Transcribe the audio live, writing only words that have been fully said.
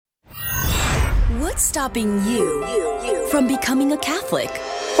What's stopping you from becoming a Catholic?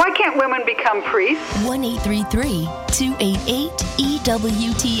 Why can't women become priests?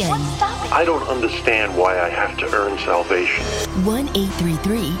 1-833-288-EWTN. I don't understand why I have to earn salvation.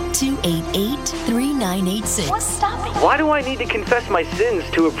 1-833-288-3986. What's stopping? Why do I need to confess my sins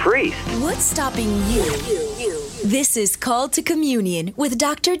to a priest? What's stopping you? This is Called to Communion with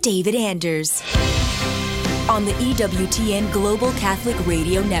Dr. David Anders on the EWTN Global Catholic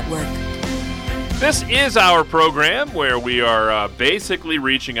Radio Network. This is our program where we are basically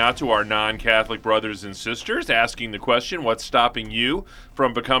reaching out to our non-Catholic brothers and sisters, asking the question, what's stopping you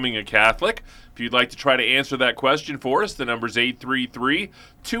from becoming a Catholic? If you'd like to try to answer that question for us, the number's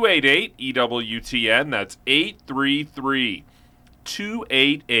 833-288-EWTN. That's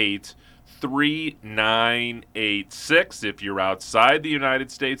 833-288-3986. If you're outside the United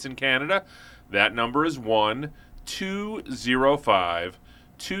States and Canada, that number is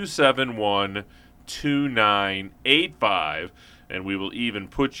 1-205-271-2985, and we will even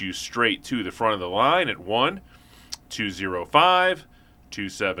put you straight to the front of the line at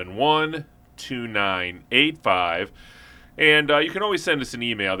 1-205-271-2985. And you can always send us an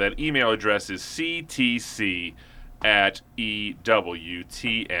email. That email address is ctc@ewtn.com.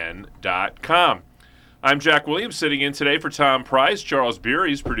 I'm Jack Williams, sitting in today for Tom Price. Charles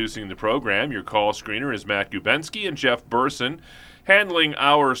Beery is producing the program. Your call screener is Matt Gubensky, and Jeff Burson handling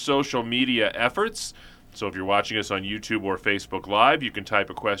our social media efforts. So if you're watching us on YouTube or Facebook Live, you can type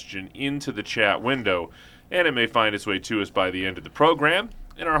a question into the chat window, and it may find its way to us by the end of the program.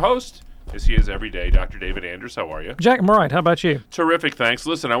 And our host, as he is every day, Dr. David Anders. How are you? Jack, I'm all right. How about you? Terrific, thanks.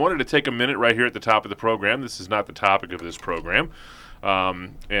 Listen, I wanted to take a minute right here at the top of the program. This is not the topic of this program.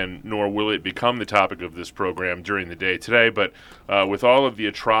 And nor will it become the topic of this program during the day today. But with all of the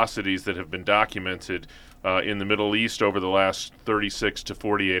atrocities that have been documented in the Middle East over the last 36 to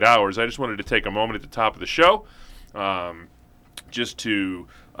 48 hours, I just wanted to take a moment at the top of the show just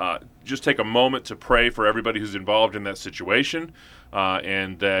take a moment to pray for everybody who's involved in that situation,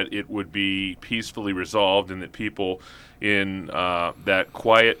 and that it would be peacefully resolved, and that people in that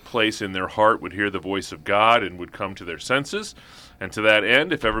quiet place in their heart would hear the voice of God and would come to their senses. And to that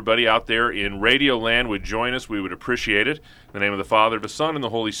end, if everybody out there in Radio Land would join us, we would appreciate it. In the name of the Father, the Son, and the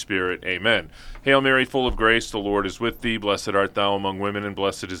Holy Spirit, amen. Hail Mary, full of grace, the Lord is with thee. Blessed art thou among women, and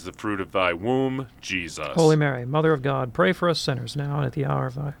blessed is the fruit of thy womb, Jesus. Holy Mary, Mother of God, pray for us sinners now and at the hour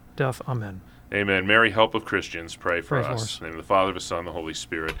of our death. Amen. Amen. Mary, help of Christians, pray for us. In the name of the Father, the Son, and the Holy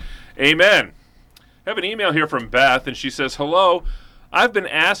Spirit, amen. I have an email here from Beth, and she says, hello. I've been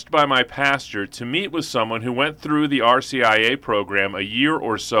asked by my pastor to meet with someone who went through the RCIA program a year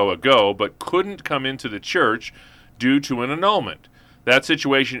or so ago, but couldn't come into the church due to an annulment. That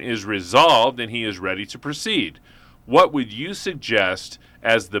situation is resolved, and he is ready to proceed. What would you suggest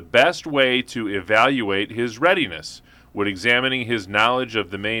as the best way to evaluate his readiness? Would examining his knowledge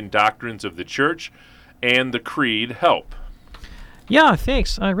of the main doctrines of the church and the creed help? Yeah,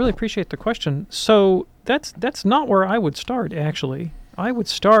 thanks. I really appreciate the question. So that's not where I would start, actually. I would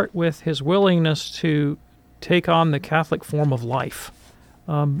start with his willingness to take on the Catholic form of life.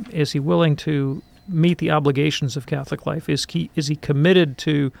 Is he willing to meet the obligations of Catholic life? Is he committed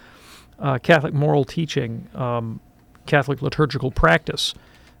to Catholic moral teaching, Catholic liturgical practice?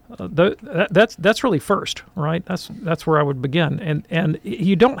 That's really first, right? That's where I would begin. And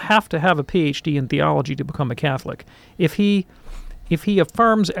you don't have to have a PhD in theology to become a Catholic. If he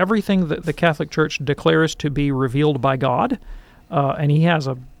affirms everything that the Catholic Church declares to be revealed by God, and he has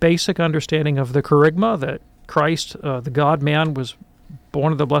a basic understanding of the kerygma, that Christ, the God-man, was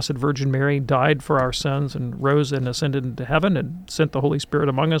born of the Blessed Virgin Mary, died for our sins, and rose and ascended into heaven, and sent the Holy Spirit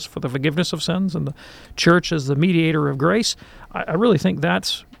among us for the forgiveness of sins, and the Church is the mediator of grace. I really think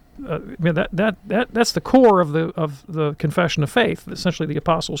that's that's the core of the confession of faith, essentially the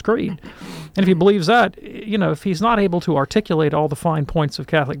Apostles' Creed. And if he believes that, if he's not able to articulate all the fine points of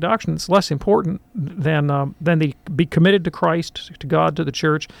Catholic doctrine, it's less important than to be committed to Christ, to God, to the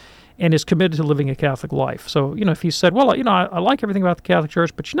Church, and is committed to living a Catholic life. So, if he said, well, I like everything about the Catholic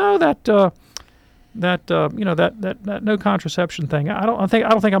Church, but that no contraception thing, I don't think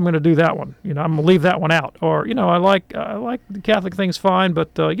I'm going to do that one. I'm going to leave that one out. Or I like the Catholic things fine,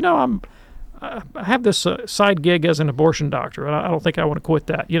 but I have this side gig as an abortion doctor, and I don't think I want to quit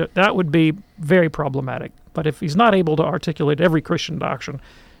that. That would be very problematic. But if he's not able to articulate every Christian doctrine,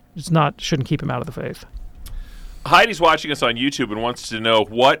 shouldn't keep him out of the faith. Heidi's watching us on YouTube and wants to know,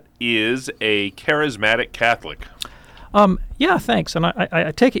 what is a charismatic Catholic? Yeah, thanks. And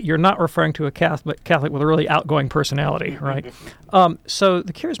I take it you're not referring to a Catholic with a really outgoing personality, right? So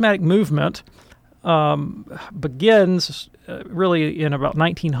the charismatic movement begins really in about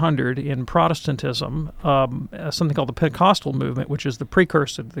 1900 in Protestantism, something called the Pentecostal movement, which is the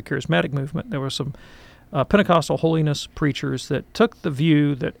precursor to the charismatic movement. There were some Pentecostal holiness preachers that took the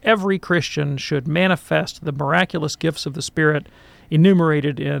view that every Christian should manifest the miraculous gifts of the Spirit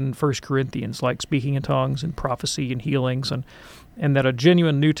enumerated in 1 Corinthians, like speaking in tongues and prophecy and healings, and that a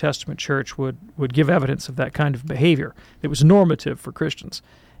genuine New Testament church would give evidence of that kind of behavior. It was normative for Christians.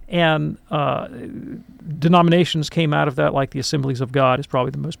 And denominations came out of that, like the Assemblies of God is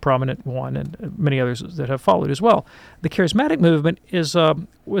probably the most prominent one, and many others that have followed as well. The charismatic movement was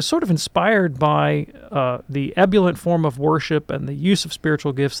sort of inspired by the ebullient form of worship and the use of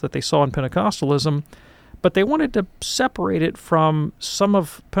spiritual gifts that they saw in Pentecostalism, but they wanted to separate it from some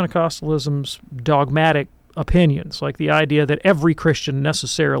of Pentecostalism's dogmatic opinions, like the idea that every Christian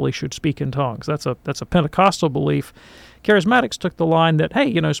necessarily should speak in tongues. That's a Pentecostal belief. Charismatics took the line that,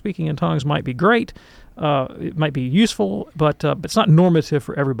 hey, speaking in tongues might be great, it might be useful, but it's not normative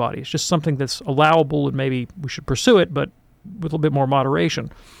for everybody. It's just something that's allowable, and maybe we should pursue it, but with a little bit more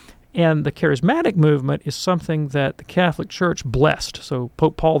moderation. And the charismatic movement is something that the Catholic Church blessed. So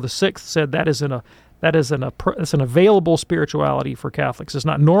Pope Paul VI said that is an available spirituality for Catholics. It's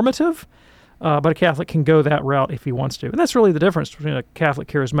not normative, but a Catholic can go that route if he wants to. And that's really the difference between a Catholic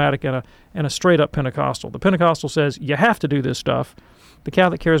charismatic and a straight-up Pentecostal. The Pentecostal says, you have to do this stuff. The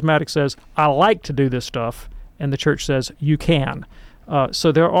Catholic charismatic says, I like to do this stuff. And the church says, you can.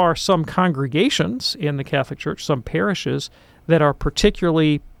 So there are some congregations in the Catholic Church, some parishes, that are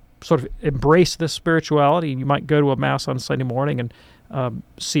particularly sort of embrace this spirituality. You might go to a Mass on Sunday morning and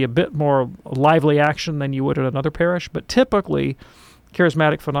see a bit more lively action than you would at another parish. But typically,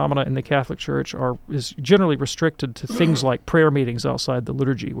 charismatic phenomena in the Catholic Church is generally restricted to things like prayer meetings outside the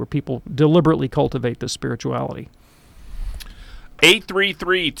liturgy, where people deliberately cultivate this spirituality.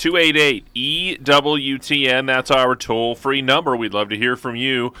 833-288-EWTN, that's our toll-free number. We'd love to hear from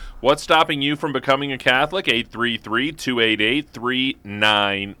you. What's stopping you from becoming a Catholic?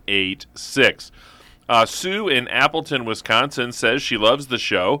 833-288-3986. Sue in Appleton, Wisconsin says she loves the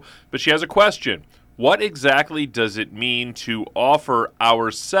show, but she has a question. What exactly does it mean to offer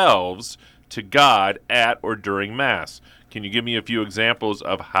ourselves to God at or during Mass? Can you give me a few examples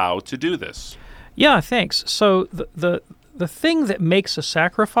of how to do this? Yeah, thanks. So the thing that makes a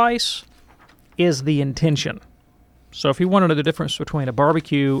sacrifice is the intention. So if you want to know the difference between a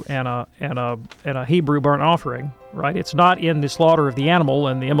barbecue and a Hebrew burnt offering, right? It's not in the slaughter of the animal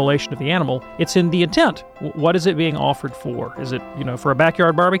and the immolation of the animal. It's in the intent. What is it being offered for? Is it, for a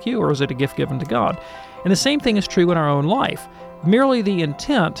backyard barbecue, or is it a gift given to God? And the same thing is true in our own life. Merely the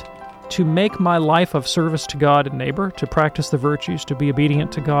intent to make my life of service to God and neighbor, to practice the virtues, to be obedient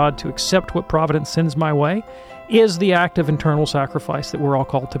to God, to accept what providence sends my way, is the act of internal sacrifice that we're all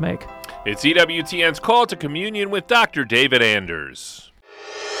called to make. It's EWTN's Call to Communion with Dr. David Anders.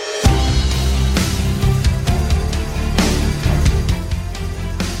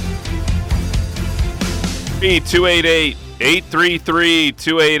 B288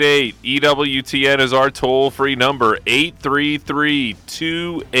 833-288 EWTN is our toll-free number.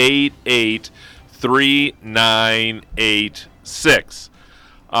 833-288-3986.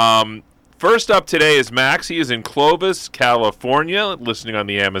 First up today is Max. He is in Clovis, California, listening on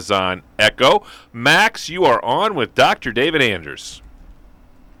the Amazon Echo. Max, you are on with Dr. David Anders.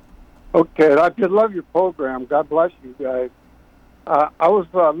 Okay, I just love your program. God bless you guys. I was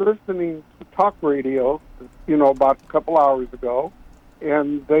listening to talk radio, about a couple hours ago,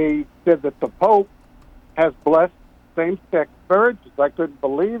 and they said that the Pope has blessed same-sex marriages. I couldn't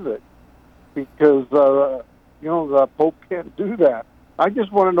believe it because, the Pope can't do that. I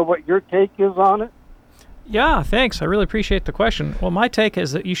just want to know what your take is on it. Yeah, thanks. I really appreciate the question. Well, my take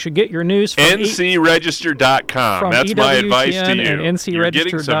is that you should get your news from ncregister.com. That's my advice to you. And ncregister.com. You're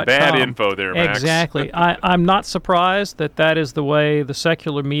getting some bad info there, Max. Exactly. I'm not surprised that is the way the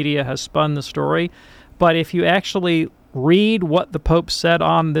secular media has spun the story. But if you actually read what the Pope said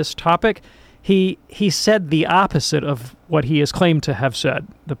on this topic, he said the opposite of what he has claimed to have said.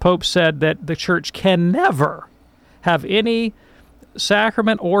 The Pope said that the Church can never have any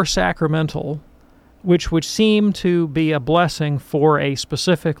sacrament or sacramental which would seem to be a blessing for a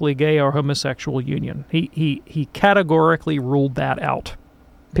specifically gay or homosexual union. He categorically ruled that out.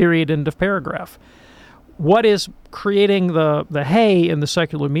 Period. End of paragraph. What is creating the hay in the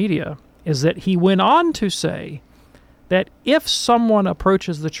secular media is that he went on to say that if someone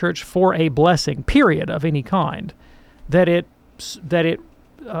approaches the church for a blessing, period, of any kind, that it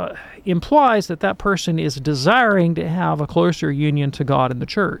implies that person is desiring to have a closer union to God and the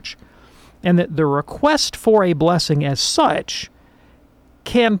church, and that the request for a blessing as such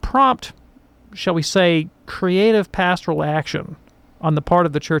can prompt shall we say, creative pastoral action on the part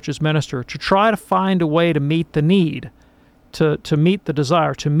of the church's minister to try to find a way to meet the need, to meet the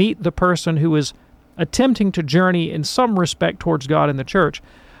desire, to meet the person who is attempting to journey in some respect towards God in the church.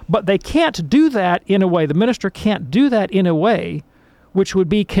 But they can't do that in a way, the minister can't do that in a way which would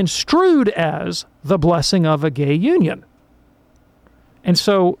be construed as the blessing of a gay union. And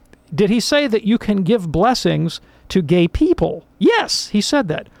so, did he say that you can give blessings to gay people? Yes, he said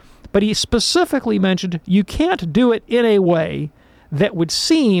that. But he specifically mentioned you can't do it in a way that would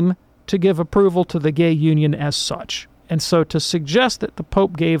seem to give approval to the gay union as such. And so to suggest that the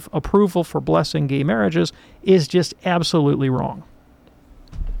Pope gave approval for blessing gay marriages is just absolutely wrong.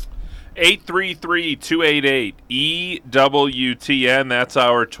 833-288-EWTN, that's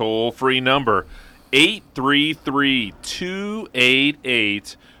our toll-free number.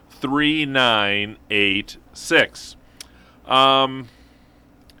 833-288-3986.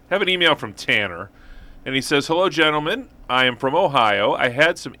 Have an email from Tanner, and he says, "Hello, gentlemen. I am from Ohio. I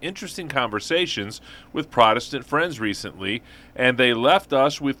had some interesting conversations with Protestant friends recently, and they left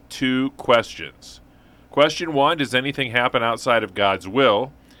us with two questions. Question one, does anything happen outside of God's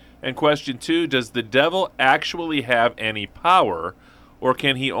will? And question two, does the devil actually have any power, or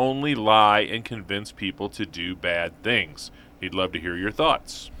can he only lie and convince people to do bad things?" He'd love to hear your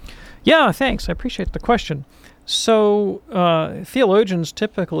thoughts. Yeah, thanks. I appreciate the question. So theologians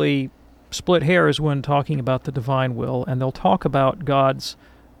typically split hairs when talking about the divine will, and they'll talk about God's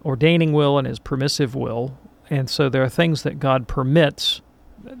ordaining will and his permissive will. And so there are things that God permits,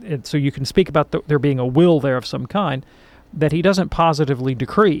 and so you can speak about there being a will there of some kind, that he doesn't positively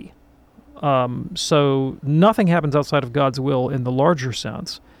decree. So nothing happens outside of God's will in the larger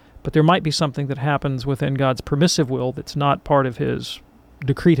sense, but there might be something that happens within God's permissive will that's not part of his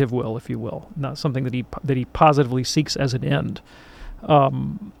decretive will, if you will, not something that he positively seeks as an end.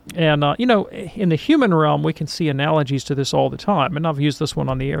 In the human realm, we can see analogies to this all the time, and I've used this one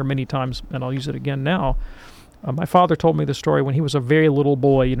on the air many times, and I'll use it again now. My father told me the story when he was a very little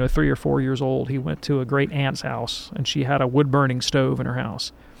boy, 3 or 4 years old. He went to a great aunt's house, and she had a wood-burning stove in her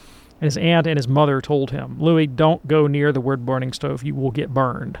house. And his aunt and his mother told him, "Louis, don't go near the wood-burning stove. You will get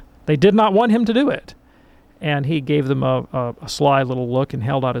burned." They did not want him to do it. And he gave them a sly little look and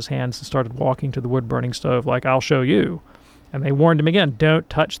held out his hands and started walking to the wood-burning stove like, "I'll show you." And they warned him again, "Don't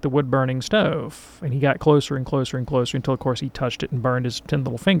touch the wood-burning stove." And he got closer and closer and closer until, of course, he touched it and burned his 10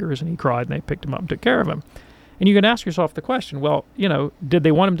 little fingers, and he cried, and they picked him up and took care of him. And you can ask yourself the question, well, did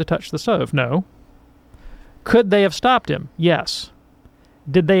they want him to touch the stove? No. Could they have stopped him? Yes.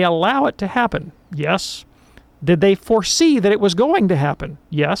 Did they allow it to happen? Yes. Did they foresee that it was going to happen?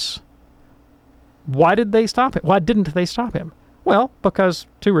 Yes. Why did they stop it? Why didn't they stop him? Well, because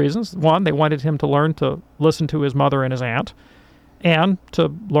two reasons. One, they wanted him to learn to listen to his mother and his aunt, and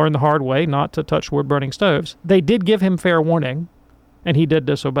to learn the hard way not to touch wood-burning stoves. They did give him fair warning, and he did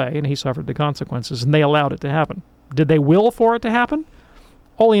disobey, and he suffered the consequences, and they allowed it to happen. Did they will for it to happen?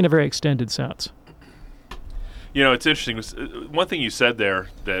 Only in a very extended sense. It's interesting. One thing you said there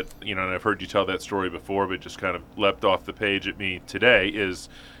that, and I've heard you tell that story before, but just kind of leapt off the page at me today, is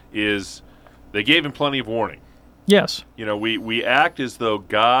they gave him plenty of warning. Yes. We act as though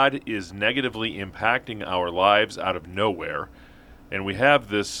God is negatively impacting our lives out of nowhere, and we have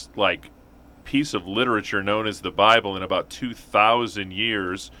this, piece of literature known as the Bible in about 2,000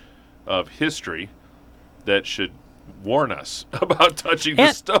 years of history that should warn us about touching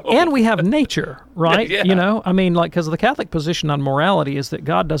the stove. And we have nature, right? Yeah. Because the Catholic position on morality is that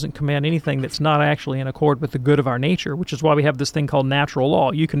God doesn't command anything that's not actually in accord with the good of our nature, which is why we have this thing called natural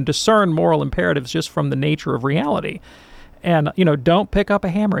law. You can discern moral imperatives just from the nature of reality. And, don't pick up a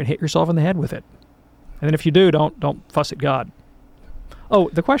hammer and hit yourself in the head with it. And then if you do, don't fuss at God. Oh,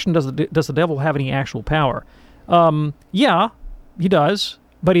 the question, does the devil have any actual power? Yeah, he does,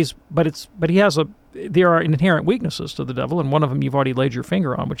 there are inherent weaknesses to the devil, and one of them you've already laid your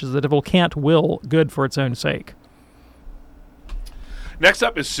finger on, which is the devil can't will good for its own sake. Next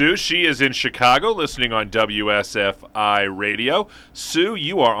up is Sue. She is in Chicago, listening on WSFI Radio. Sue,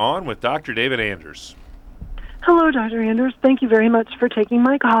 you are on with Dr. David Anders. Hello, Dr. Anders. Thank you very much for taking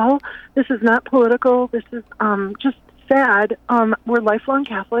my call. This is not political. This is just sad. We're lifelong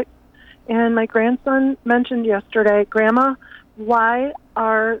Catholics, and my grandson mentioned yesterday, Grandma, why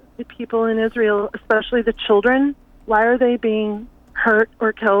are the people in Israel, especially the children, why are they being hurt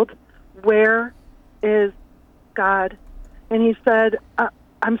or killed? Where is God? And he said,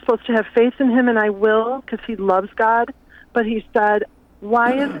 I'm supposed to have faith in him, and I will, because he loves God. But he said,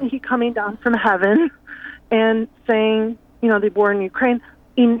 why isn't he coming down from heaven and saying, the war in Ukraine,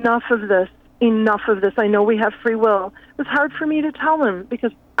 enough of this, enough of this. I know we have free will. It was hard for me to tell him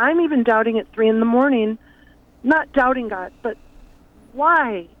because I'm even doubting at 3 a.m, not doubting God, but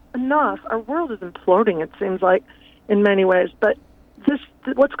why? Enough. Our world is imploding, it seems like, in many ways. But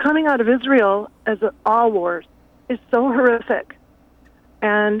what's coming out of Israel as all wars is so horrific.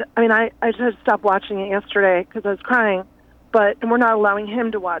 And, I mean, I just had to stop watching it yesterday because I was crying, and we're not allowing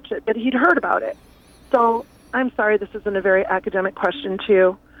him to watch it, but he'd heard about it. So I'm sorry this isn't a very academic question to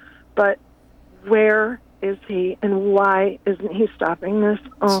you, but where is he, and why isn't he stopping this?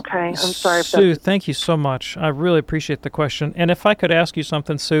 Okay, I'm sorry. Sue, thank you so much. I really appreciate the question. And if I could ask you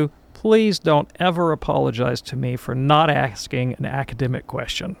something, Sue, please don't ever apologize to me for not asking an academic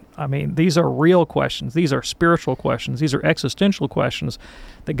question. I mean, these are real questions. These are spiritual questions. These are existential questions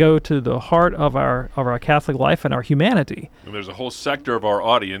that go to the heart of our Catholic life and our humanity. And there's a whole sector of our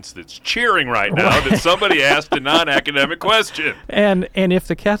audience that's cheering right now that somebody asked a non-academic question. And if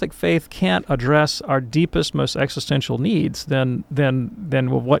the Catholic faith can't address our deepest, most existential needs, then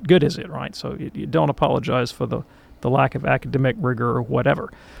well, what good is it, right? So you don't apologize for the lack of academic rigor or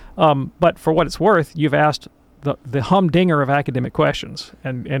whatever. But for what it's worth, you've asked the humdinger of academic questions,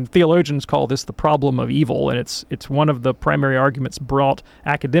 and theologians call this the problem of evil, and it's one of the primary arguments brought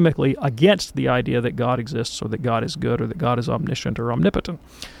academically against the idea that God exists, or that God is good, or that God is omniscient or omnipotent.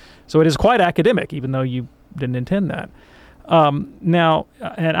 So it is quite academic, even though you didn't intend that. Now,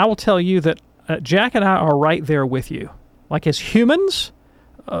 and I will tell you that Jack and I are right there with you. Like, as humans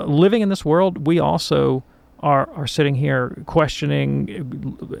living in this world, we also are sitting here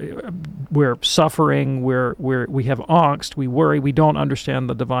questioning. We're suffering. We have angst. We worry. We don't understand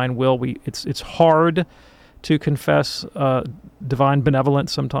the divine will. It's hard to confess divine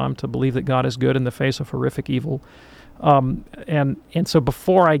benevolence sometimes, to believe that God is good in the face of horrific evil. And so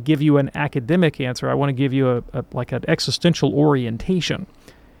before I give you an academic answer, I want to give you an existential orientation.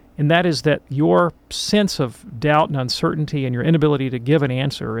 And that is that your sense of doubt and uncertainty, and your inability to give an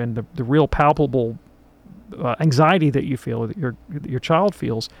answer, and the real palpable anxiety that you feel, that your child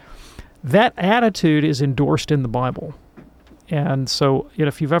feels, that attitude is endorsed in the Bible. And so,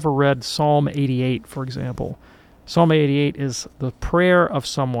 if you've ever read Psalm 88, for example, Psalm 88 is the prayer of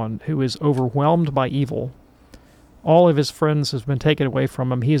someone who is overwhelmed by evil. All of his friends have been taken away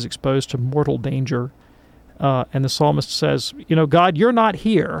from him. He is exposed to mortal danger. And the psalmist says, God, you're not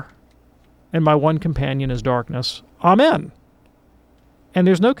here, and my one companion is darkness. Amen. And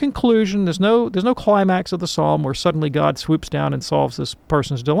there's no conclusion, there's no climax of the psalm where suddenly God swoops down and solves this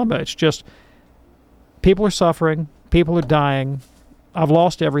person's dilemma. It's just, people are suffering, people are dying, I've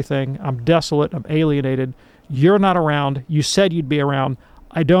lost everything, I'm desolate, I'm alienated, you're not around, you said you'd be around,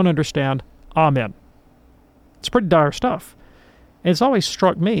 I don't understand, amen. It's pretty dire stuff. And it's always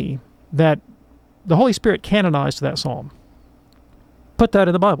struck me that the Holy Spirit canonized that psalm. Put that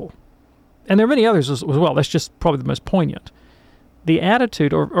in the Bible. And there are many others as well. That's just probably the most poignant. The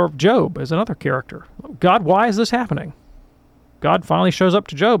attitude, or Job as another character. God, why is this happening? God finally shows up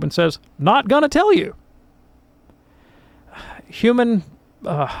to Job and says, not going to tell you. Human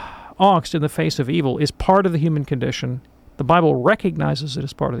angst in the face of evil is part of the human condition. The Bible recognizes it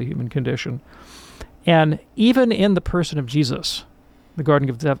as part of the human condition. And even in the person of Jesus, the Garden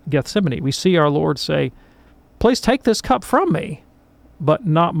of Gethsemane, we see our Lord say, please take this cup from me, but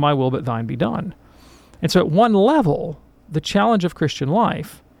not my will but thine be done. And so at one level, the challenge of Christian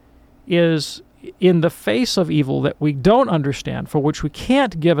life is, in the face of evil that we don't understand, for which we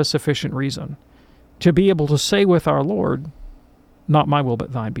can't give a sufficient reason, to be able to say with our Lord, not my will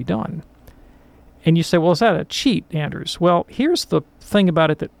but thine be done. And you say, well, is that a cheat, Anders? Well, here's the thing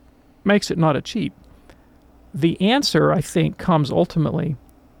about it that makes it not a cheat. The answer, I think, comes ultimately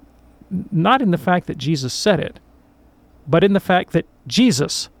not in the fact that Jesus said it, but in the fact that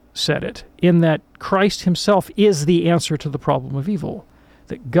Jesus said it, in that Christ himself is the answer to the problem of evil,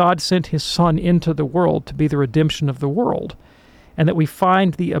 that God sent his Son into the world to be the redemption of the world, and that we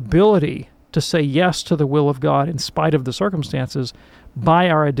find the ability to say yes to the will of God in spite of the circumstances by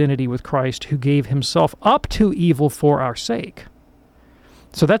our identity with Christ, who gave himself up to evil for our sake.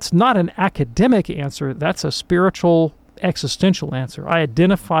 So that's not an academic answer, that's a spiritual, existential answer. I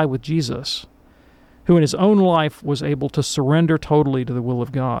identify with Jesus, who in his own life was able to surrender totally to the will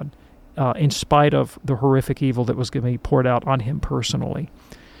of God, in spite of the horrific evil that was going to be poured out on him personally.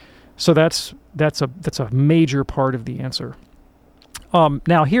 So that's a major part of the answer.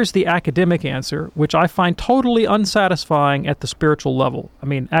 Now, here's the academic answer, which I find totally unsatisfying at the spiritual level. I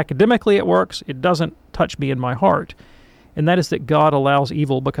mean, academically it works, it doesn't touch me in my heart. And that is that God allows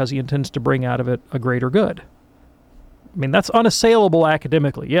evil because he intends to bring out of it a greater good. I mean, that's unassailable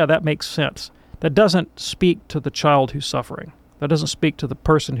academically. Yeah, that makes sense. That doesn't speak to the child who's suffering. That doesn't speak to the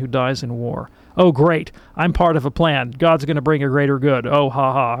person who dies in war. Oh, great, I'm part of a plan. God's going to bring a greater good. Oh,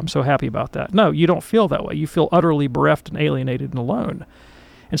 ha ha, I'm so happy about that. No, you don't feel that way. You feel utterly bereft and alienated and alone.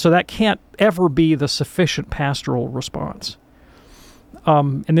 And so that can't ever be the sufficient pastoral response.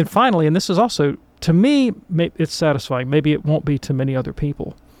 And then finally, and this is also, to me, it's satisfying. Maybe it won't be to many other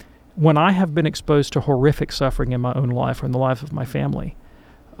people. When I have been exposed to horrific suffering in my own life or in the life of my family,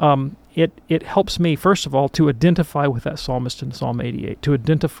 it helps me, first of all, to identify with that psalmist in Psalm 88, to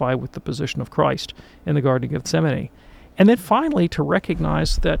identify with the position of Christ in the Garden of Gethsemane, and then finally to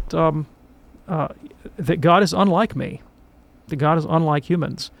recognize that that God is unlike me, that God is unlike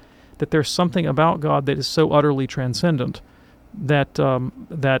humans, that there's something about God that is so utterly transcendent that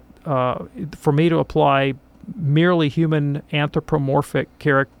for me to apply merely human anthropomorphic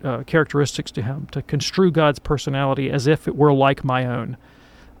characteristics to him, to construe God's personality as if it were like my own,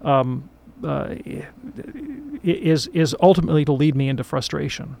 is ultimately to lead me into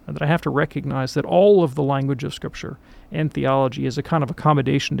frustration, and that I have to recognize that all of the language of Scripture and theology is a kind of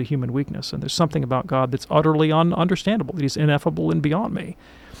accommodation to human weakness, and there's something about God that's utterly ununderstandable, that He's ineffable and beyond me.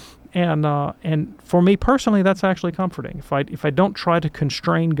 And for me personally, that's actually comforting. If I don't try to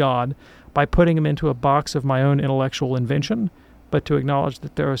constrain God by putting Him into a box of my own intellectual invention, but to acknowledge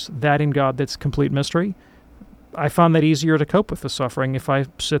that there's that in God that's complete mystery, I find that easier to cope with the suffering if I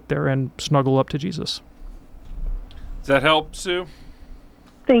sit there and snuggle up to Jesus. Does that help, Sue?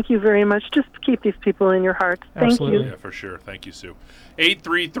 Thank you very much. Just keep these people in your hearts. Thank Absolutely. you. Yeah, for sure. Thank you, Sue.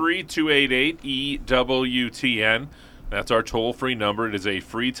 833-288-EWTN. That's our toll-free number. It is a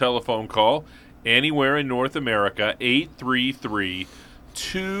free telephone call anywhere in North America.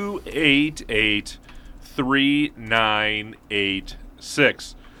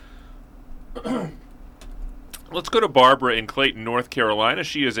 833-288-3986. Let's go to Barbara in Clayton, North Carolina.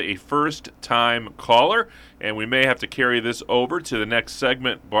 She is a first-time caller, and we may have to carry this over to the next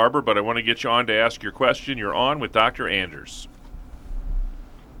segment, Barbara, but I want to get you on to ask your question. You're on with Dr. Anders.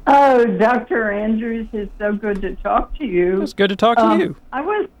 Oh, Dr. Andrews, it's so good to talk to you. It's good to talk to you.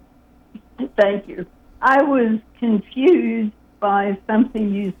 Thank you. I was confused by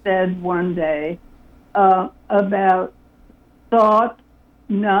something you said one day about thought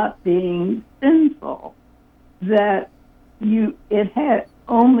not being sinful, that it had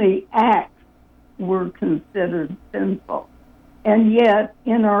only acts were considered sinful. And yet,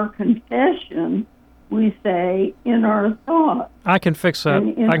 in our confession, we say in our thoughts. I can fix that.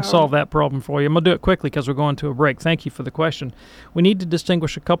 I can solve that problem for you. I'm going to do it quickly because we're going to a break. Thank you for the question. We need to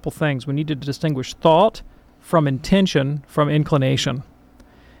distinguish a couple things. We need to distinguish thought from intention from inclination.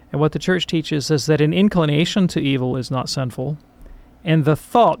 And what the church teaches is that an inclination to evil is not sinful, and the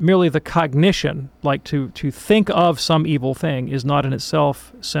thought, merely the cognition, like to think of some evil thing, is not in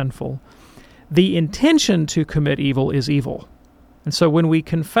itself sinful. The intention to commit evil is evil. And so when we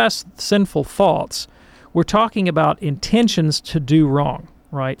confess sinful thoughts, we're talking about intentions to do wrong,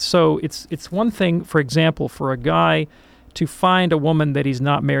 right? So it's one thing, for example, for a guy to find a woman that he's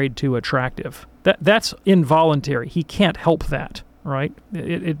not married to attractive. That's involuntary. He can't help that, right?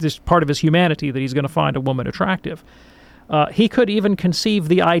 It's part of his humanity that he's going to find a woman attractive. He could even conceive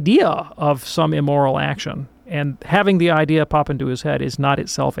the idea of some immoral action, and having the idea pop into his head is not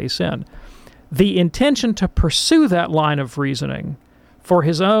itself a sin. The intention to pursue that line of reasoning for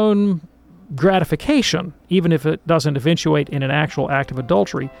his own gratification, even if it doesn't eventuate in an actual act of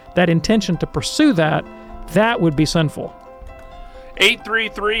adultery, that intention to pursue that would be sinful.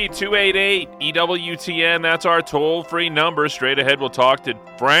 833-288-EWTN, that's our toll-free number. Straight ahead, we'll talk to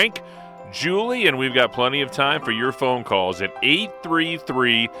Frank, Julie, and we've got plenty of time for your phone calls at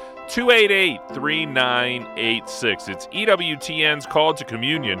 833-288-3986. It's EWTN's Call to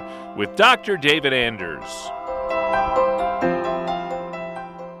Communion with Dr. David Anders.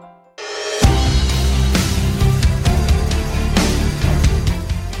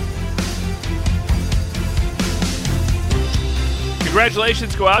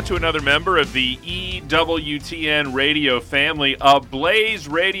 Congratulations go out to another member of the EWTN radio family. Blaze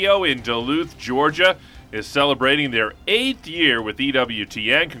Radio in Duluth, Georgia is celebrating their 8th year with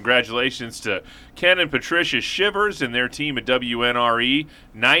EWTN. Congratulations to Ken and Patricia Shivers and their team at WNRE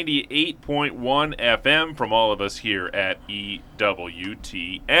 98.1 FM from all of us here at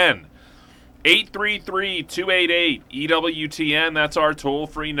EWTN. 833-288-EWTN, that's our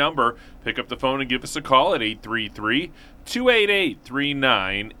toll-free number. Pick up the phone and give us a call at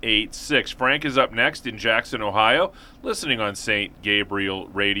 833-288-3986. Frank is up next in Jackson, Ohio, listening on St. Gabriel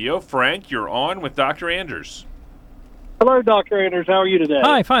Radio. Frank, you're on with Dr. Anders. Hello, Dr. Anders. How are you today?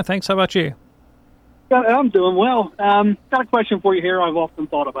 Hi, fine, thanks. How about you? I'm doing well. Got a question for you here I've often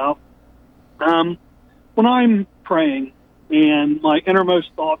thought about. When I'm praying, and my innermost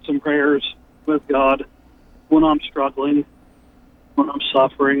thoughts and prayers with God when I'm struggling, when I'm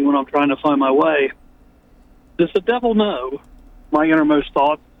suffering, when I'm trying to find my way. Does the devil know my innermost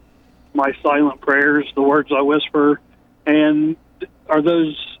thoughts, my silent prayers, the words I whisper, and are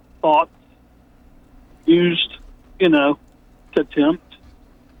those thoughts used, to tempt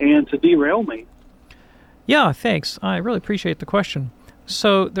and to derail me? Yeah, thanks. I really appreciate the question.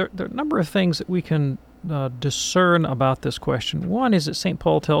 So there are a number of things that we can discern about this question. One is that St.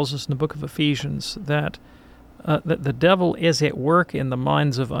 Paul tells us in the book of Ephesians that the devil is at work in the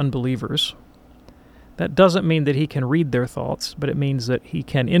minds of unbelievers. That doesn't mean that he can read their thoughts, but it means that he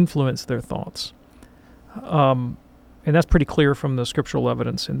can influence their thoughts. And that's pretty clear from the scriptural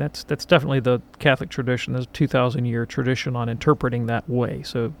evidence, and that's definitely the Catholic tradition. There's a 2,000-year tradition on interpreting that way.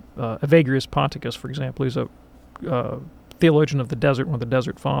 So Evagrius Ponticus, for example, who's a theologian of the desert, one of the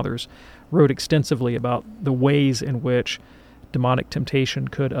Desert Fathers, wrote extensively about the ways in which demonic temptation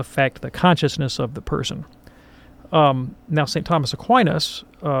could affect the consciousness of the person. Now, St. Thomas Aquinas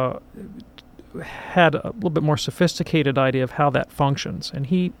had a little bit more sophisticated idea of how that functions, and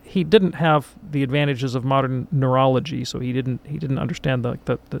he didn't have the advantages of modern neurology, so he didn't understand the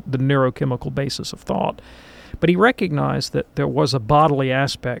neurochemical basis of thought, but he recognized that there was a bodily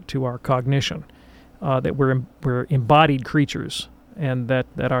aspect to our cognition, that we're embodied creatures, and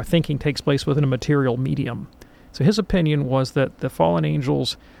that our thinking takes place within a material medium. So his opinion was that the fallen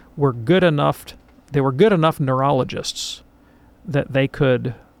angels were good enough neurologists that they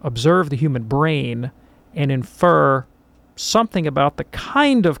could observe the human brain and infer something about the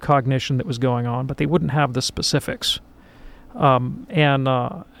kind of cognition that was going on, but they wouldn't have the specifics. And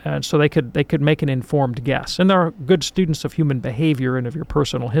so they could make an informed guess. And they're good students of human behavior and of your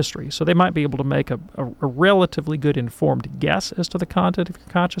personal history, so they might be able to make a relatively good informed guess as to the content of your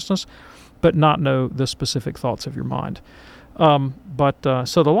consciousness, but not know the specific thoughts of your mind. So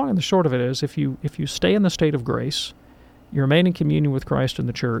the long and the short of it is, if you stay in the state of grace, you remain in communion with Christ and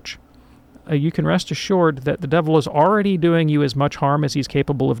the Church, you can rest assured that the devil is already doing you as much harm as he's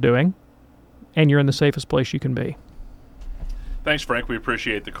capable of doing, and you're in the safest place you can be. Thanks, Frank. We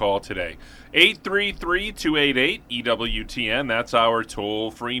appreciate the call today. 833-288-EWTN. That's our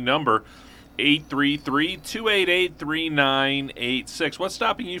toll-free number. 833-288-3986. What's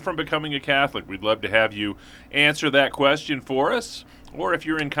stopping you from becoming a Catholic? We'd love to have you answer that question for us. Or if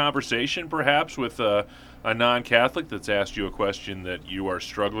you're in conversation, perhaps, with a non-Catholic that's asked you a question that you are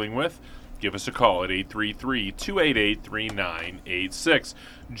struggling with, give us a call at 833-288-3986.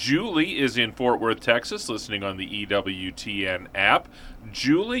 Julie is in Fort Worth, Texas, listening on the EWTN app.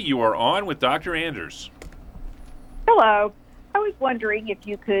 Julie, you are on with Dr. Anders. Hello. I was wondering if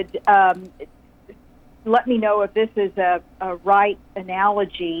you could let me know if this is a right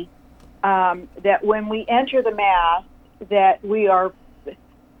analogy, that when we enter the Mass, that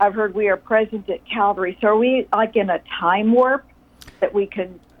I've heard we are present at Calvary. So are we like in a time warp that we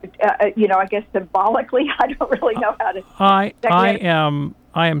can, I guess symbolically, I don't really know how to. I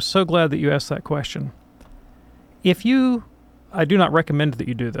am so glad that you asked that question. I do not recommend that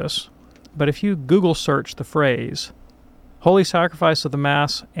you do this, but if you Google search the phrase Holy Sacrifice of the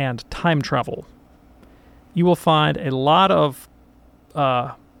Mass and time travel, you will find a lot of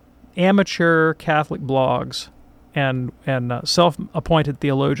amateur Catholic blogs and self-appointed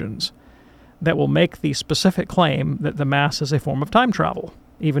theologians that will make the specific claim that the Mass is a form of time travel,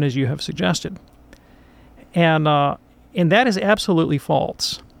 even as you have suggested. And that is absolutely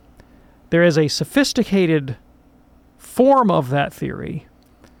false. There is a sophisticated form of that theory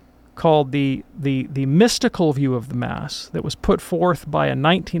called the mystical view of the Mass that was put forth by a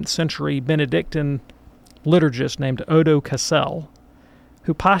 19th century Benedictine liturgist named Odo Cassel,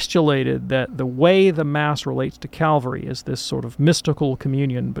 who postulated that the way the Mass relates to Calvary is this sort of mystical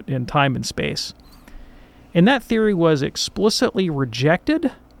communion but in time and space. And that theory was explicitly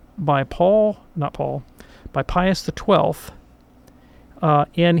rejected by Pius XII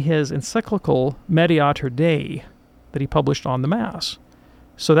in his encyclical Mediator Dei that he published on the Mass.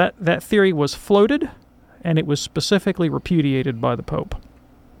 So that theory was floated, and it was specifically repudiated by the Pope.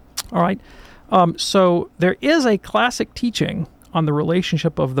 All right. So there is a classic teaching on the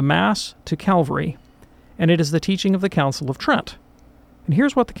relationship of the Mass to Calvary, and it is the teaching of the Council of Trent. And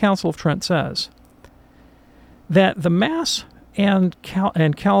here's what the Council of Trent says: that the Mass and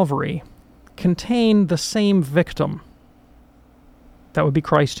Calvary contain the same victim. That would be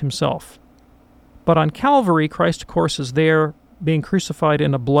Christ himself. But on Calvary, Christ, of course, is there being crucified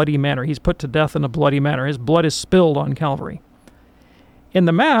in a bloody manner. He's put to death in a bloody manner. His blood is spilled on Calvary. In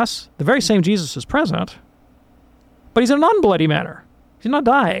the Mass, the very same Jesus is present, but he's in an unbloody manner. He's not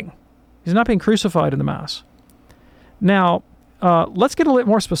dying. He's not being crucified in the Mass. Now, let's get a little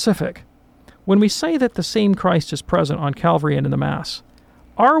more specific. When we say that the same Christ is present on Calvary and in the Mass,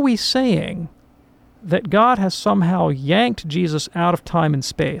 are we saying that God has somehow yanked Jesus out of time and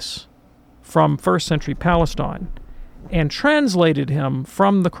space from first century Palestine and translated him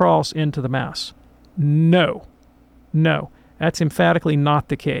from the cross into the Mass? No. No. That's emphatically not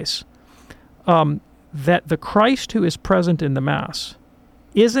the case. That the Christ who is present in the Mass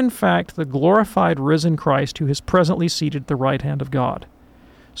is in fact the glorified risen Christ who is presently seated at the right hand of God.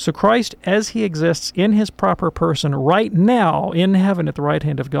 So Christ, as he exists in his proper person right now in heaven at the right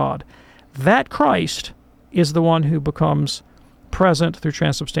hand of God, that Christ is the one who becomes present through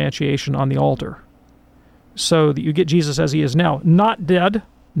transubstantiation on the altar. So that you get Jesus as he is now, not dead,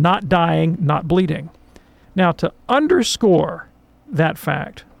 not dying, not bleeding. Now, to underscore that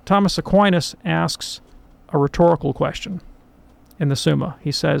fact, Thomas Aquinas asks a rhetorical question in the Summa.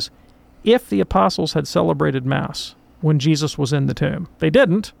 He says, if the apostles had celebrated Mass when Jesus was in the tomb, they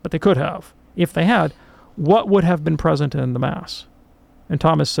didn't, but they could have. If they had, what would have been present in the Mass? And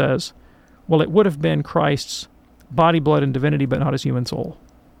Thomas says, well, it would have been Christ's body, blood, and divinity, but not his human soul.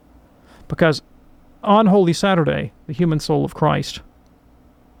 Because on Holy Saturday, the human soul of Christ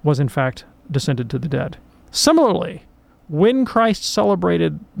was in fact descended to the dead. Similarly, when Christ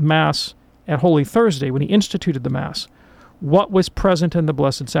celebrated Mass at Holy Thursday, when he instituted the Mass, what was present in the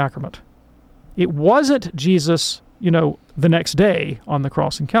Blessed Sacrament? It wasn't Jesus, the next day on the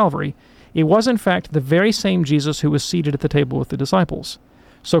cross in Calvary. It was, in fact, the very same Jesus who was seated at the table with the disciples.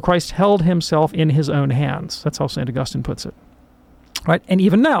 So Christ held himself in his own hands. That's how St. Augustine puts it. Right? And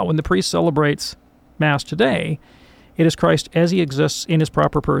even now, when the priest celebrates Mass today, it is Christ as he exists in his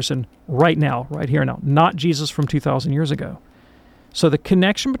proper person right now, right here now, not Jesus from 2,000 years ago. So the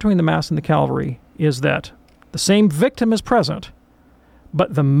connection between the Mass and the Calvary is that the same victim is present,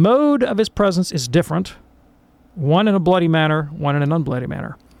 but the mode of his presence is different, one in a bloody manner, one in an unbloody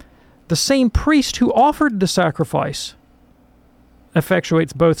manner. The same priest who offered the sacrifice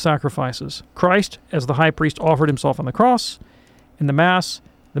effectuates both sacrifices. Christ, as the high priest, offered himself on the cross. In the Mass,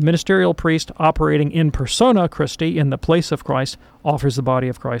 the ministerial priest operating in persona Christi, in the place of Christ, offers the body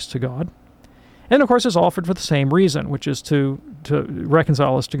of Christ to God. And, of course, is offered for the same reason, which is to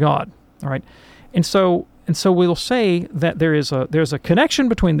reconcile us to God. All right? And so we'll say that there's a connection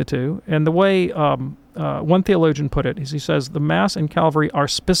between the two, and the way one theologian put it is he says the Mass and Calvary are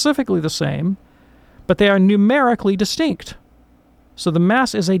specifically the same, but they are numerically distinct. So the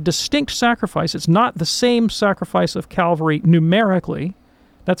Mass is a distinct sacrifice. It's not the same sacrifice of Calvary numerically.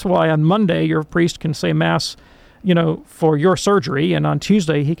 That's why on Monday your priest can say Mass, for your surgery, and on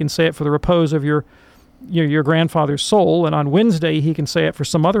Tuesday he can say it for the repose of your grandfather's soul, and on Wednesday he can say it for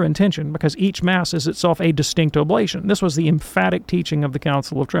some other intention, because each Mass is itself a distinct oblation. This was the emphatic teaching of the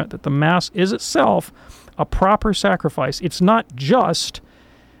Council of Trent, that the Mass is itself a proper sacrifice. It's not just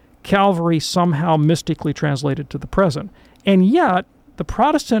Calvary somehow mystically translated to the present. And yet, the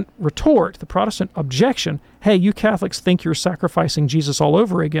Protestant retort, the Protestant objection, hey, you Catholics think you're sacrificing Jesus all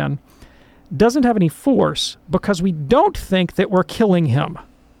over again, doesn't have any force, because we don't think that we're killing him.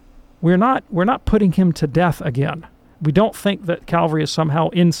 We're not putting him to death again. We don't think that Calvary is somehow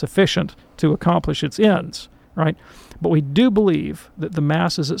insufficient to accomplish its ends, right? But we do believe that the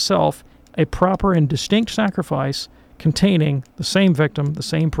Mass is itself a proper and distinct sacrifice containing the same victim, the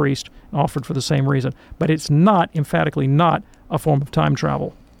same priest, offered for the same reason. But it's not, emphatically not, a form of time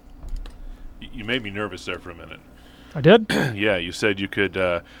travel. You made me nervous there for a minute. I did? Yeah, you said you could.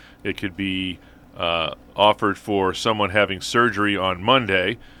 It could be offered for someone having surgery on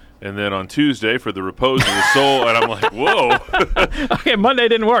Monday, and then on Tuesday for the repose of the soul, and I'm like, whoa. Okay, Monday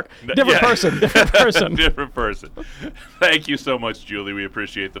didn't work. Different person. Different person. Thank you so much, Julie. We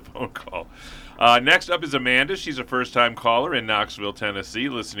appreciate the phone call. Next up is Amanda. She's a first-time caller in Knoxville, Tennessee,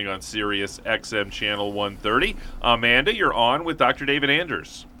 listening on Sirius XM Channel 130. Amanda, you're on with Dr. David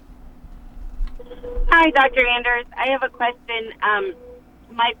Anders. Hi, Dr. Anders. I have a question.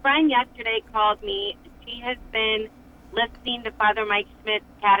 My friend yesterday called me. She has been listening to Father Mike Schmidt's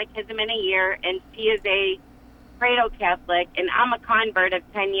Catechism in a year, and she is a cradle Catholic, and I'm a convert of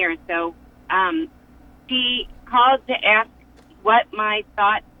 10 years. So she called to ask what my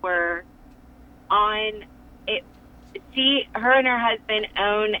thoughts were on it. Her and her husband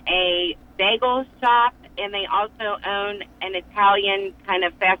own a bagel shop, and they also own an Italian kind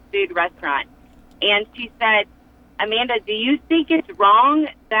of fast food restaurant. And she said, Amanda, do you think it's wrong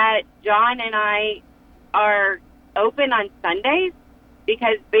that John and I are open on Sundays?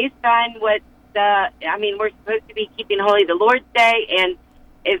 Because based on what we're supposed to be keeping holy the Lord's Day, and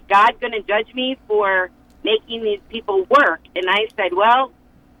is God going to judge me for making these people work? And I said,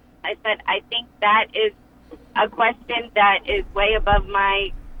 I think that is a question that is way above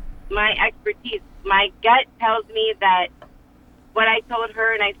my expertise. My gut tells me that what I told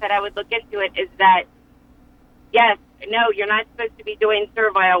her, and I said I would look into it, is that, yes, no, you're not supposed to be doing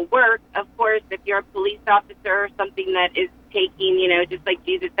servile work. Of course, if you're a police officer or something that is taking, just like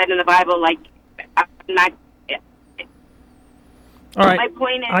Jesus said in the Bible, like, I'm not. All right, my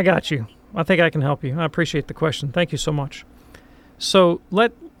point is, I got you. I think I can help you. I appreciate the question. Thank you so much. So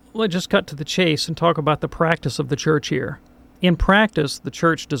let's just cut to the chase and talk about the practice of the church here. In practice, the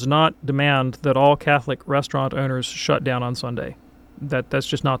church does not demand that all Catholic restaurant owners shut down on Sunday. That's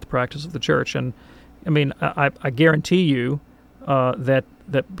just not the practice of the church. And I mean, I guarantee you that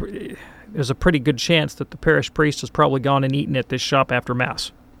there's a pretty good chance that the parish priest has probably gone and eaten at this shop after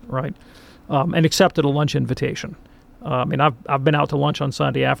Mass, right? And accepted a lunch invitation. I mean, I've been out to lunch on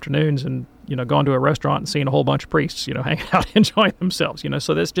Sunday afternoons and, gone to a restaurant and seen a whole bunch of priests, hanging out enjoying themselves,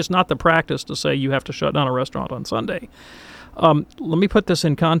 So that's just not the practice to say you have to shut down a restaurant on Sunday. Let me put this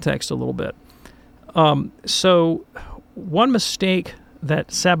in context a little bit. So one mistake that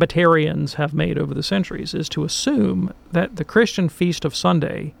Sabbatarians have made over the centuries is to assume that the Christian feast of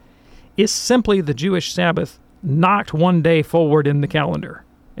Sunday is simply the Jewish Sabbath knocked one day forward in the calendar,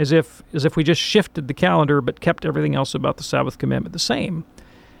 as if we just shifted the calendar but kept everything else about the Sabbath commandment the same.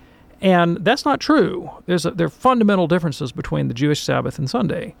 And that's not true. There are fundamental differences between the Jewish Sabbath and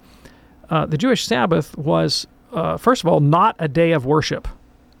Sunday. The Jewish Sabbath was, first of all, not a day of worship.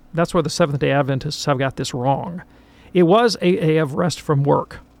 That's where the Seventh-day Adventists have got this wrong. It was a day of rest from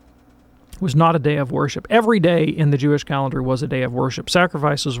work. It was not a day of worship. Every day in the Jewish calendar was a day of worship.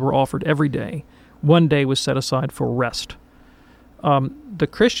 Sacrifices were offered every day. One day was set aside for rest. The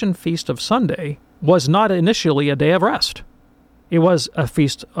Christian feast of Sunday was not initially a day of rest. It was a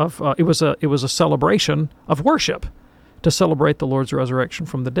feast of it was a celebration of worship to celebrate the Lord's resurrection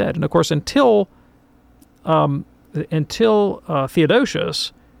from the dead. And of course, until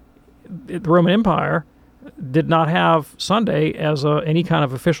Theodosius, the Roman Empire did not have Sunday as any kind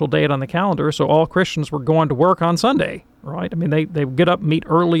of official date on the calendar, so all Christians were going to work on Sunday, right? I mean, they would get up, meet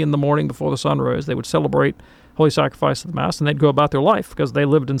early in the morning before the sun rose. They would celebrate Holy Sacrifice of the Mass, and they'd go about their life because they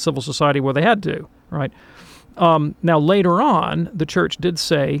lived in civil society where they had to, right? Now, later on, the Church did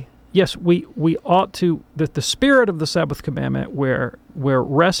say, yes, we ought to, that the spirit of the Sabbath commandment where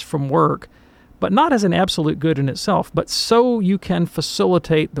rest from work, but not as an absolute good in itself, but so you can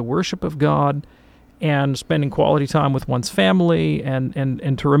facilitate the worship of God and spending quality time with one's family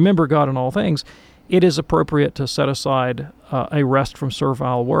and to remember God in all things, it is appropriate to set aside a rest from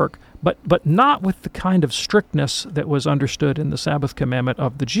servile work, but not with the kind of strictness that was understood in the Sabbath commandment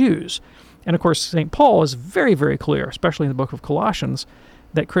of the Jews. And of course, St. Paul is very, very clear, especially in the book of Colossians,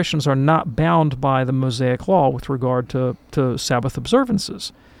 that Christians are not bound by the Mosaic law with regard to Sabbath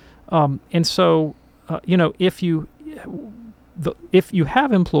observances. And so, if you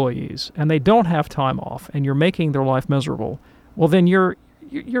have employees and they don't have time off and you're making their life miserable, well, then you're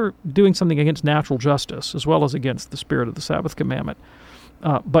doing something against natural justice as well as against the spirit of the Sabbath commandment.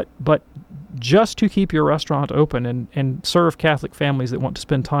 But just to keep your restaurant open and serve Catholic families that want to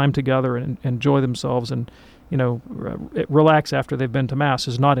spend time together and enjoy themselves and relax after they've been to Mass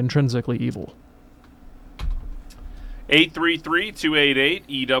is not intrinsically evil.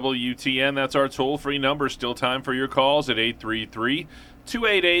 833-288-EWTN. That's our toll-free number. Still time for your calls at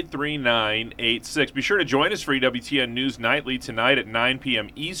 833-288-3986. Be sure to join us for EWTN News Nightly tonight at 9 p.m.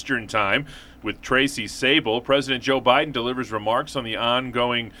 Eastern Time with Tracy Sable. President Joe Biden delivers remarks on the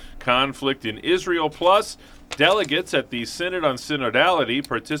ongoing conflict in Israel. Plus, delegates at the Synod on Synodality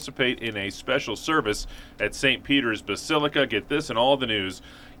participate in a special service at St. Peter's Basilica. Get this and all the news.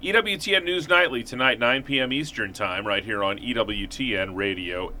 EWTN News Nightly tonight, 9 p.m. Eastern Time, right here on EWTN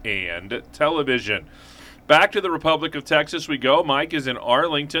Radio and Television. Back to the Republic of Texas we go. Mike is in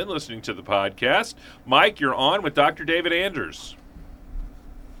Arlington listening to the podcast. Mike, you're on with Dr. David Anders.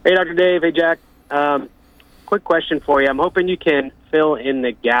 Hey, Dr. Dave. Hey, Jack. Quick question for you. I'm hoping you can fill in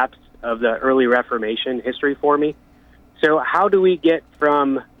the gaps of the early Reformation history for me. So how do we get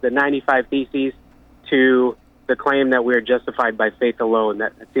from the 95 Theses to the claim that we're justified by faith alone?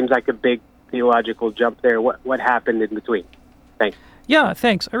 That seems like a big theological jump there. What happened in between? Thanks. Yeah,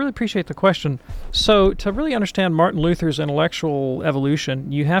 thanks. I really appreciate the question. So to really understand Martin Luther's intellectual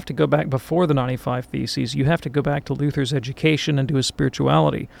evolution, you have to go back before the 95 Theses. You have to go back to Luther's education and to his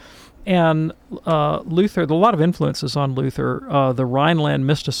spirituality. And Luther, there are a lot of influences on Luther. The Rhineland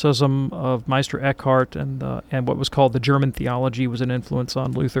mysticism of Meister Eckhart and what was called the German theology was an influence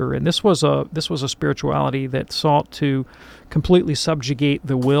on Luther. And this was a spirituality that sought to completely subjugate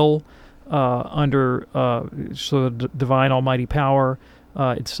the will under sort of divine almighty power,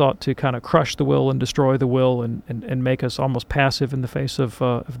 It sought to kind of crush the will and destroy the will and make us almost passive in the face of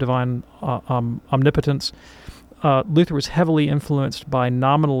divine omnipotence. Luther was heavily influenced by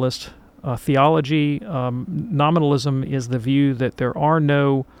nominalist theology. Nominalism is the view that there are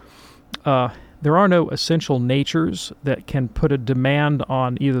no essential natures that can put a demand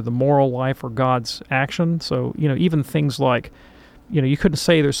on either the moral life or God's action. So, even things like, you couldn't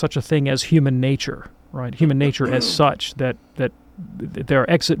say there's such a thing as human nature, right? Human nature as such, that there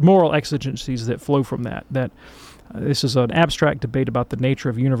are moral exigencies that flow from that. This is an abstract debate about the nature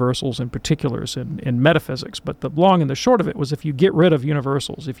of universals and particulars in metaphysics, but the long and the short of it was if you get rid of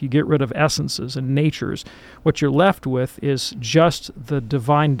universals, if you get rid of essences and natures, what you're left with is just the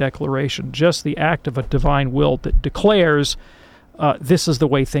divine declaration, just the act of a divine will that declares this is the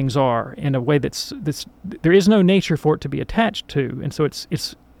way things are in a way that's there is no nature for it to be attached to, and so it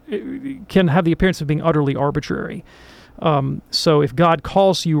can have the appearance of being utterly arbitrary. So if God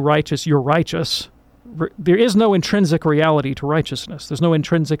calls you righteous, you're righteous. There is no intrinsic reality to righteousness. There's no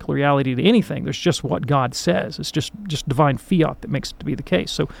intrinsic reality to anything. There's just what God says. It's just divine fiat that makes it to be the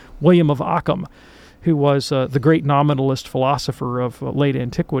case. So William of Ockham, who was the great nominalist philosopher of late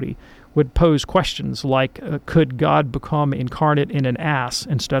antiquity, would pose questions like, could God become incarnate in an ass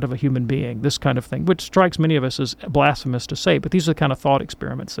instead of a human being? This kind of thing, which strikes many of us as blasphemous to say, but these are the kind of thought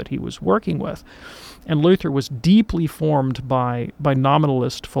experiments that he was working with. And Luther was deeply formed by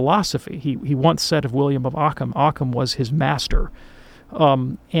nominalist philosophy. He once said of William of Ockham was his master.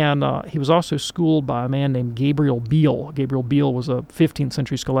 And he was also schooled by a man named Gabriel Biel. Gabriel Biel was a 15th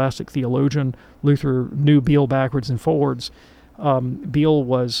century scholastic theologian. Luther knew Biel backwards and forwards. Biel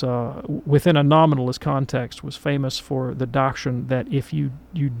was, within a nominalist context, was famous for the doctrine that if you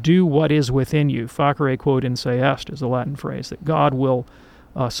do what is within you, facere quod in se est is the Latin phrase, that God will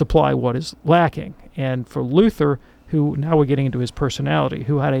supply what is lacking. And for Luther, who, now we're getting into his personality,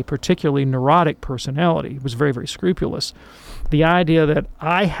 who had a particularly neurotic personality, was very, very scrupulous, the idea that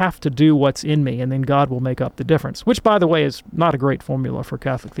I have to do what's in me and then God will make up the difference, which, by the way, is not a great formula for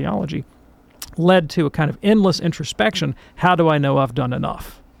Catholic theology, led to a kind of endless introspection. How do I know I've done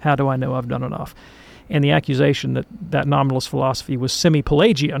enough? How do I know I've done enough? And the accusation that nominalist philosophy was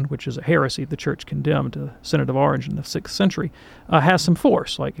semi-Pelagian, which is a heresy the Church condemned, the Synod of Orange in the 6th century, has some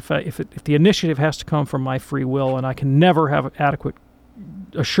force. Like if the initiative has to come from my free will and I can never have adequate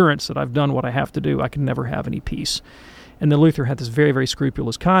assurance that I've done what I have to do, I can never have any peace. And then Luther had this very, very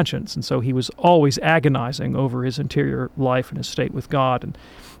scrupulous conscience, and so he was always agonizing over his interior life and his state with God. And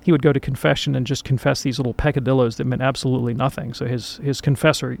he would go to confession and just confess these little peccadillos that meant absolutely nothing. So his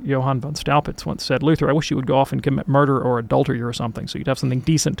confessor, Johann von Staupitz, once said, Luther, I wish you would go off and commit murder or adultery or something so you'd have something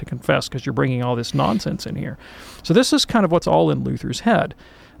decent to confess because you're bringing all this nonsense in here. So this is kind of what's all in Luther's head.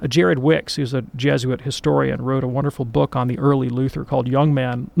 Jared Wicks, who's a Jesuit historian, wrote a wonderful book on the early Luther called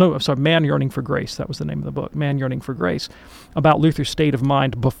Man Yearning for Grace. That was the name of the book, Man Yearning for Grace, about Luther's state of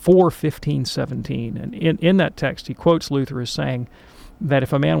mind before 1517. And in that text, he quotes Luther as saying that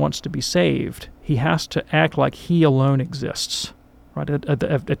if a man wants to be saved, he has to act like he alone exists. Right,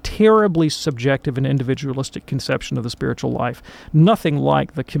 a terribly subjective and individualistic conception of the spiritual life. Nothing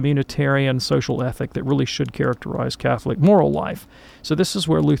like the communitarian social ethic that really should characterize Catholic moral life. So this is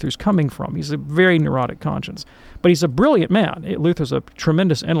where Luther's coming from. He's a very neurotic conscience. But he's a brilliant man. Luther's a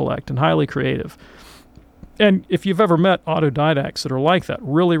tremendous intellect and highly creative. And if you've ever met autodidacts that are like that,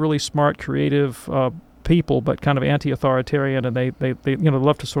 really, really smart, creative people, but kind of anti-authoritarian, and they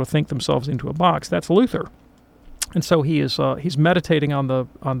love to sort of think themselves into a box, that's Luther. And so he's meditating on the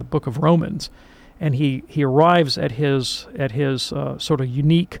book of Romans, and he arrives at his sort of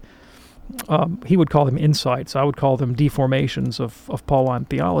unique, he would call them insights, I would call them deformations of Pauline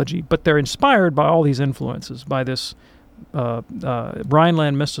theology, but they're inspired by all these influences, by this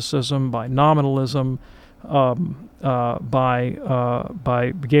Rhineland mysticism, by nominalism, by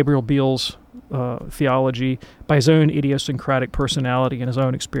Gabriel Biel's theology, by his own idiosyncratic personality and his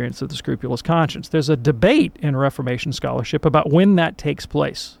own experience of the scrupulous conscience. There's a debate in Reformation scholarship about when that takes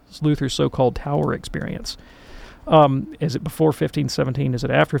place. It's Luther's so-called Tower experience. Is it before 1517? Is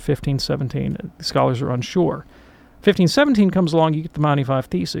it after 1517? Scholars are unsure. 1517 comes along, you get the 95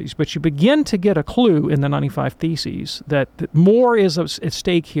 Theses, but you begin to get a clue in the 95 Theses that more is at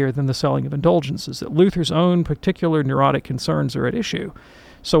stake here than the selling of indulgences, that Luther's own particular neurotic concerns are at issue.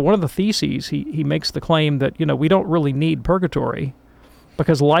 So one of the theses, he makes the claim that, we don't really need purgatory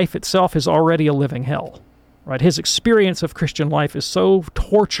because life itself is already a living hell, right? His experience of Christian life is so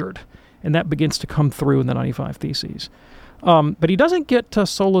tortured, and that begins to come through in the 95 Theses. But he doesn't get to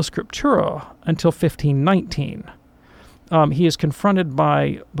sola scriptura until 1519. He is confronted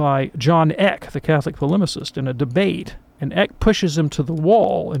by John Eck, the Catholic polemicist, in a debate, And Eck pushes him to the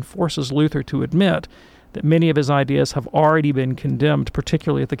wall and forces Luther to admit that many of his ideas have already been condemned,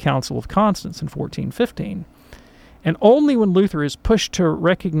 particularly at the Council of Constance in 1415. And only when Luther is pushed to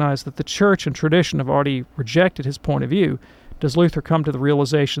recognize that the church and tradition have already rejected his point of view does Luther come to the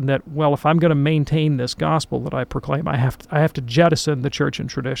realization that, well, if I'm going to maintain this gospel that I proclaim, I have to jettison the church and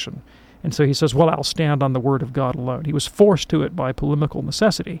tradition. And so he says, well, I'll stand on the word of God alone. He was forced to it by polemical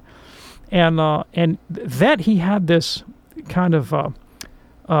necessity. And that he had this kind of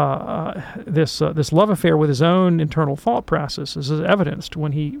this love affair with his own internal thought process is evidenced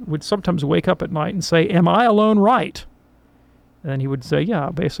when he would sometimes wake up at night and say, am I alone right? And he would say, yeah,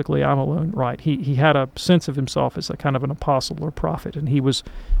 basically, I'm alone right. He had a sense of himself as a kind of an apostle or prophet, and he was,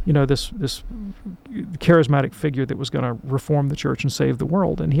 this charismatic figure that was going to reform the church and save the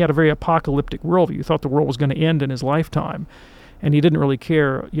world. And he had a very apocalyptic worldview. He thought the world was going to end in his lifetime, and he didn't really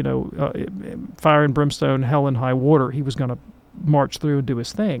care, fire and brimstone, hell and high water. He was going to march through and do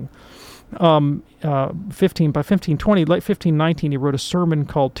his thing. By 1520, late 1519, he wrote a sermon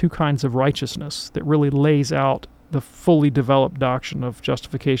called Two Kinds of Righteousness that really lays out the fully developed doctrine of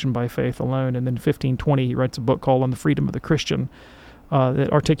justification by faith alone. And then in 1520, he writes a book called On the Freedom of the Christian that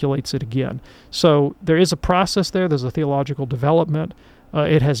articulates it again. So there is a process there. There's a theological development.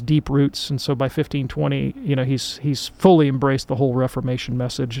 It has deep roots. And so by 1520, he's fully embraced the whole Reformation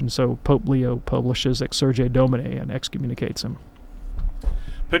message. And so Pope Leo publishes Exsurge Domine and excommunicates him.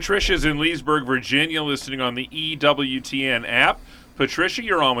 Patricia's in Leesburg, Virginia, listening on the EWTN app. Patricia,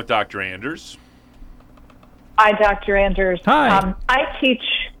 you're on with Dr. Anders. Hi, Dr. Anders. Hi. I teach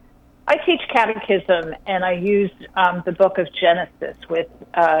catechism, and I use the book of Genesis with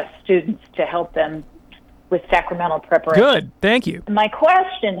students to help them with sacramental preparation. Good, thank you. My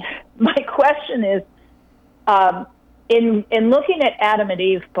question is, in looking at Adam and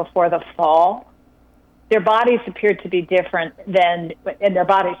Eve before the fall, their bodies appeared to be different and their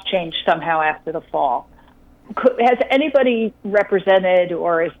bodies changed somehow after the fall. Has anybody represented,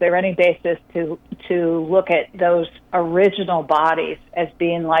 or is there any basis to look at those original bodies as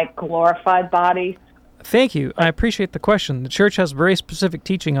being like glorified bodies? Thank you. I appreciate the question. The church has very specific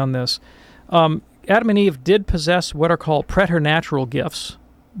teaching on this. Adam and Eve did possess what are called preternatural gifts,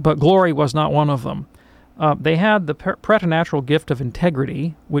 but glory was not one of them. They had the preternatural gift of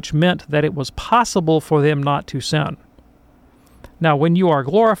integrity, which meant that it was possible for them not to sin. Now, when you are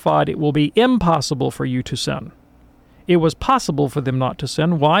glorified, it will be impossible for you to sin. It was possible for them not to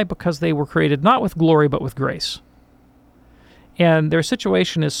sin. Why? Because they were created not with glory, but with grace. And their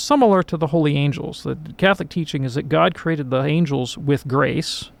situation is similar to the holy angels. The Catholic teaching is that God created the angels with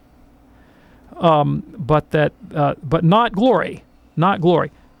grace, but not glory. Not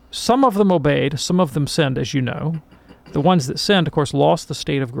glory. Some of them obeyed, some of them sinned, as you know. The ones that sinned, of course, lost the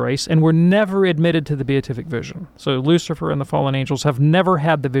state of grace and were never admitted to the beatific vision. So Lucifer and the fallen angels have never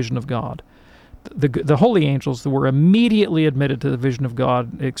had the vision of God. The holy angels that were immediately admitted to the vision of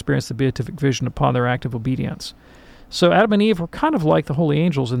God experienced the beatific vision upon their act of obedience. So Adam and Eve were kind of like the holy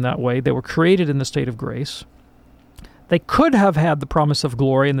angels in that way. They were created in the state of grace. They could have had the promise of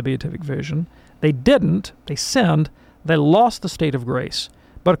glory in the beatific vision. They didn't. They sinned. They lost the state of grace.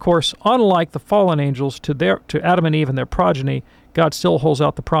 But of course, unlike the fallen angels, to Adam and Eve and their progeny, God still holds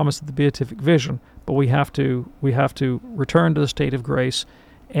out the promise of the beatific vision. But we have to return to the state of grace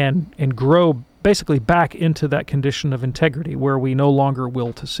and grow basically back into that condition of integrity where we no longer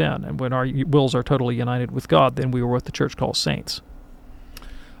will to sin. And when our wills are totally united with God, then we are what the church calls saints.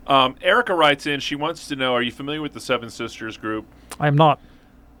 Erica writes in, she wants to know, are you familiar with the Seven Sisters group? I am not.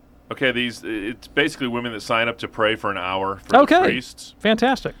 Okay, it's basically women that sign up to pray for an hour for the priests.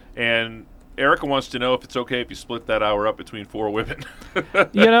 Fantastic. And Erica wants to know if it's okay if you split that hour up between 4 women.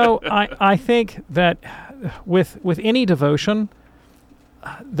 I think that with any devotion,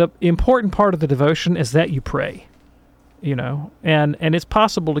 the important part of the devotion is that you pray. And it's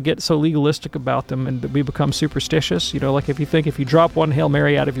possible to get so legalistic about them and that we become superstitious. Like if you drop one Hail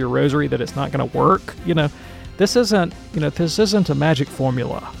Mary out of your rosary that it's not going to work. This isn't a magic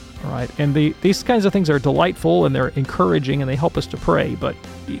formula. Right, and these kinds of things are delightful and they're encouraging and they help us to pray. But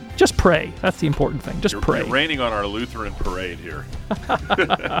just pray. That's the important thing. Pray. You're raining on our Lutheran parade here.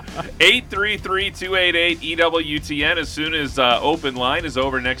 833-288-EWTN. As soon as open line is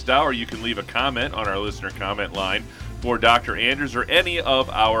over next hour, you can leave a comment on our listener comment line for Dr. Anders or any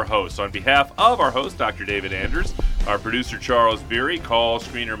of our hosts. On behalf of our host, Dr. David Anders, our producer Charles Beery, call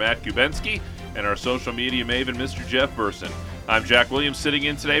screener Matt Kubensky, and our social media maven, Mr. Jeff Burson. I'm Jack Williams, sitting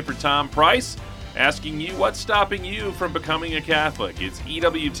in today for Tom Price, asking you what's stopping you from becoming a Catholic. It's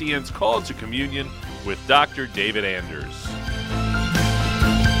EWTN's Call to Communion with Dr. David Anders.